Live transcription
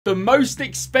The most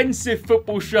expensive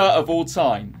football shirt of all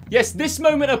time. Yes, this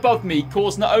moment above me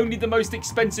caused not only the most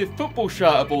expensive football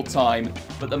shirt of all time,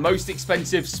 but the most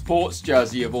expensive sports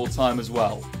jersey of all time as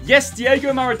well. Yes,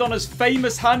 Diego Maradona's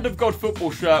famous Hand of God football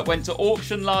shirt went to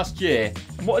auction last year.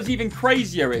 And what is even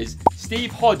crazier is,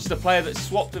 Steve Hodge, the player that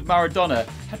swapped with Maradona,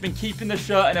 had been keeping the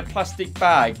shirt in a plastic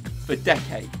bag for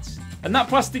decades. And that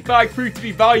plastic bag proved to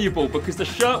be valuable because the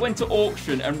shirt went to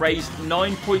auction and raised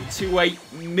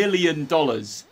 $9.28 million.